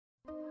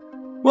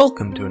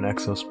Welcome to an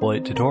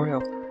Exosploit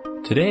tutorial.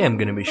 Today I'm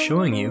going to be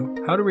showing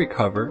you how to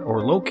recover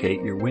or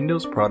locate your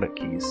Windows product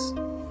keys.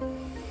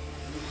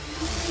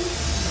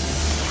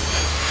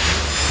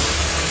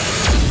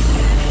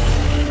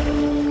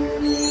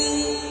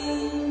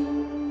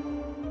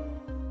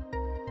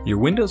 Your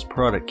Windows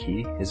product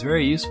key is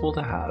very useful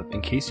to have in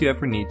case you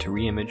ever need to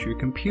re-image your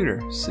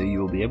computer so you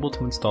will be able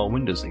to install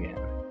Windows again.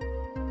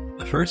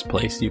 The first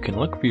place you can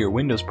look for your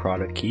Windows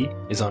product key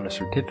is on a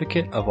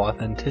Certificate of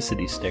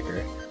Authenticity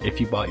sticker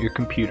if you bought your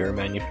computer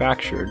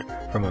manufactured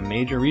from a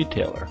major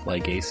retailer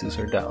like Asus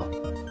or Dell.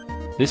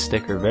 This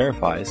sticker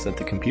verifies that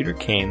the computer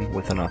came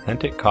with an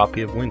authentic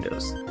copy of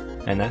Windows,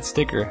 and that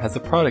sticker has a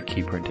product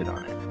key printed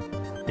on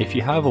it. If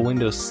you have a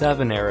Windows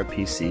 7 era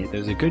PC,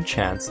 there's a good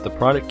chance the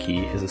product key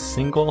is a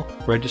single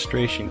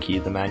registration key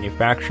the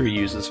manufacturer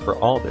uses for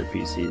all their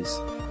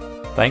PCs.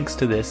 Thanks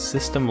to this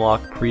system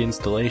lock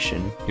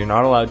pre-installation, you're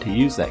not allowed to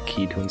use that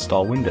key to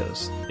install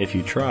Windows. If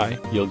you try,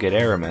 you'll get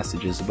error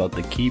messages about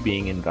the key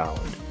being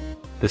invalid.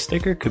 The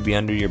sticker could be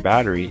under your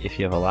battery if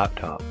you have a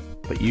laptop,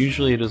 but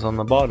usually it is on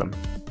the bottom.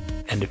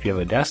 And if you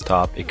have a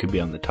desktop, it could be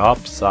on the top,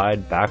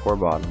 side, back, or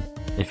bottom.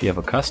 If you have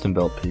a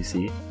custom-built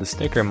PC, the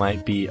sticker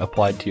might be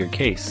applied to your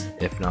case.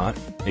 If not,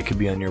 it could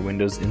be on your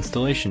Windows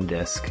installation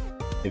disk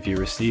if you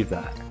receive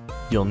that.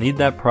 You'll need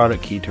that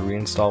product key to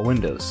reinstall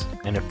Windows,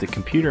 and if the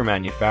computer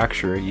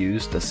manufacturer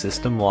used a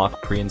system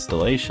lock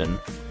pre-installation,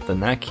 then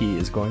that key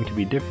is going to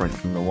be different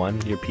from the one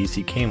your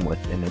PC came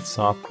with in its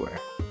software.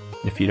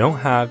 If you don't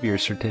have your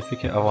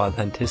Certificate of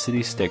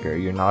Authenticity sticker,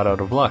 you're not out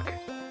of luck.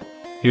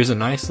 Here's a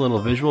nice little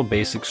Visual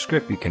Basic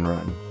script you can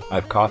run.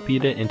 I've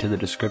copied it into the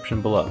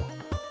description below.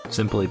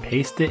 Simply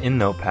paste it in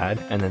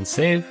Notepad and then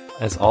save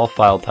as all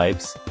file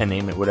types and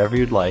name it whatever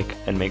you'd like,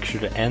 and make sure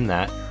to end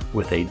that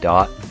with a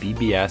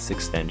 .bbs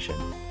extension.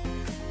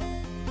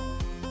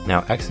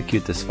 Now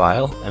execute this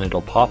file and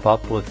it'll pop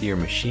up with your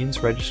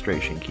machine's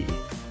registration key.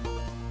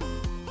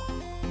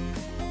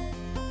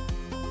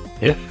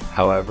 If,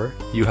 however,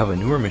 you have a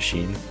newer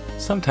machine,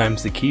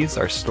 sometimes the keys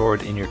are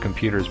stored in your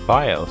computer's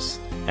BIOS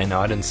and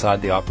not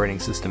inside the operating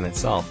system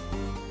itself.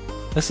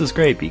 This is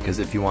great because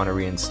if you want to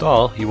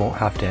reinstall, you won't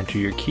have to enter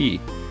your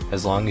key.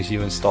 As long as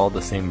you install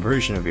the same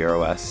version of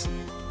your OS,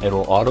 it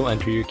will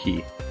auto-enter your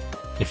key.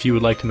 If you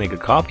would like to make a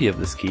copy of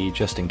this key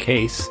just in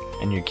case,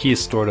 and your key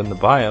is stored in the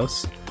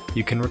BIOS,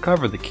 you can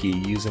recover the key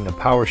using a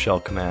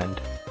PowerShell command.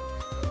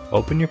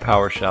 Open your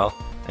PowerShell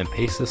and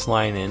paste this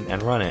line in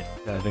and run it.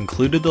 I've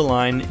included the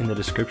line in the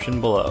description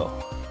below.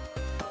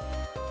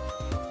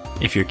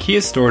 If your key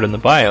is stored in the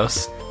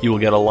BIOS, you will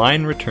get a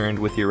line returned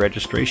with your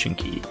registration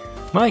key.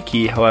 My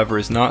key, however,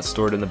 is not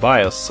stored in the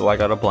BIOS, so I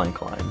got a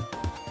blank line.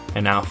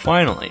 And now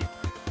finally,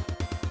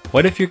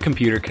 what if your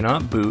computer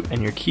cannot boot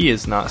and your key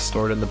is not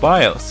stored in the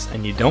BIOS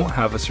and you don't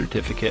have a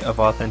Certificate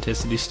of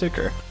Authenticity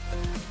sticker?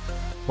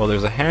 Well,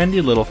 there's a handy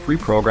little free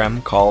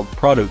program called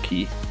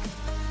ProduKey.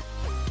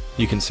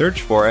 You can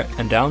search for it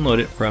and download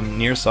it from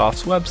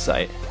Nearsoft's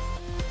website.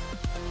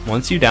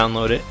 Once you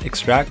download it,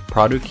 extract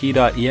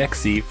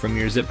ProduKey.exe from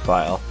your zip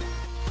file.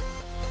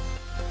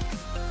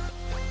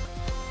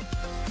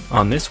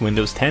 On this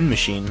Windows 10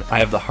 machine, I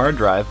have the hard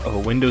drive of a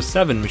Windows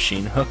 7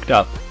 machine hooked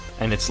up,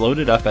 and it's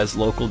loaded up as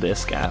local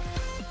disk F.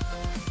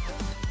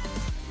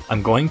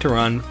 I'm going to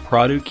run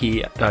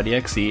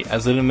ProduKey.exe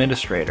as an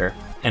administrator,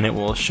 and it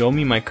will show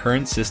me my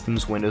current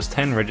system's Windows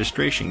 10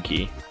 registration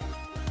key.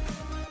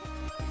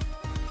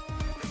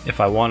 If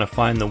I want to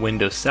find the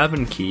Windows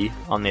 7 key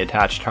on the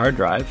attached hard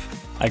drive,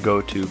 I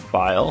go to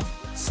File,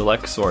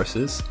 select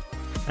Sources,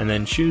 and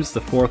then choose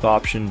the fourth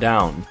option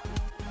down.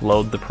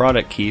 Load the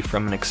product key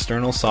from an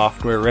external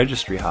software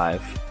registry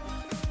hive.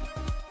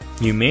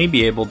 You may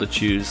be able to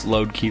choose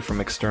Load Key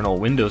from External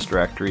Windows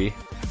Directory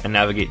and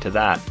navigate to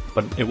that,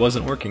 but it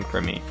wasn't working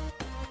for me.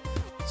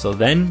 So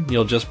then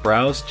you'll just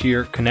browse to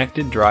your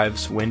connected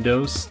drive's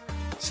Windows,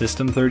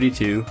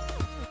 System32,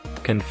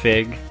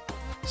 Config,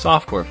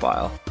 Software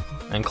file,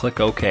 and click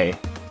OK.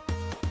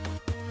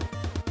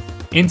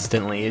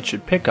 Instantly it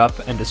should pick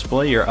up and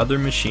display your other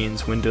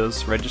machine's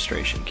Windows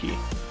registration key.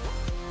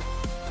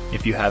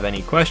 If you have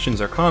any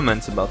questions or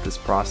comments about this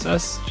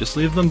process, just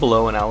leave them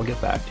below and I will get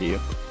back to you.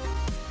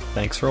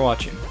 Thanks for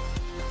watching.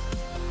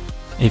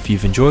 If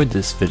you've enjoyed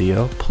this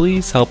video,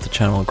 please help the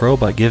channel grow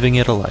by giving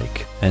it a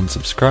like, and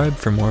subscribe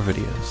for more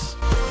videos.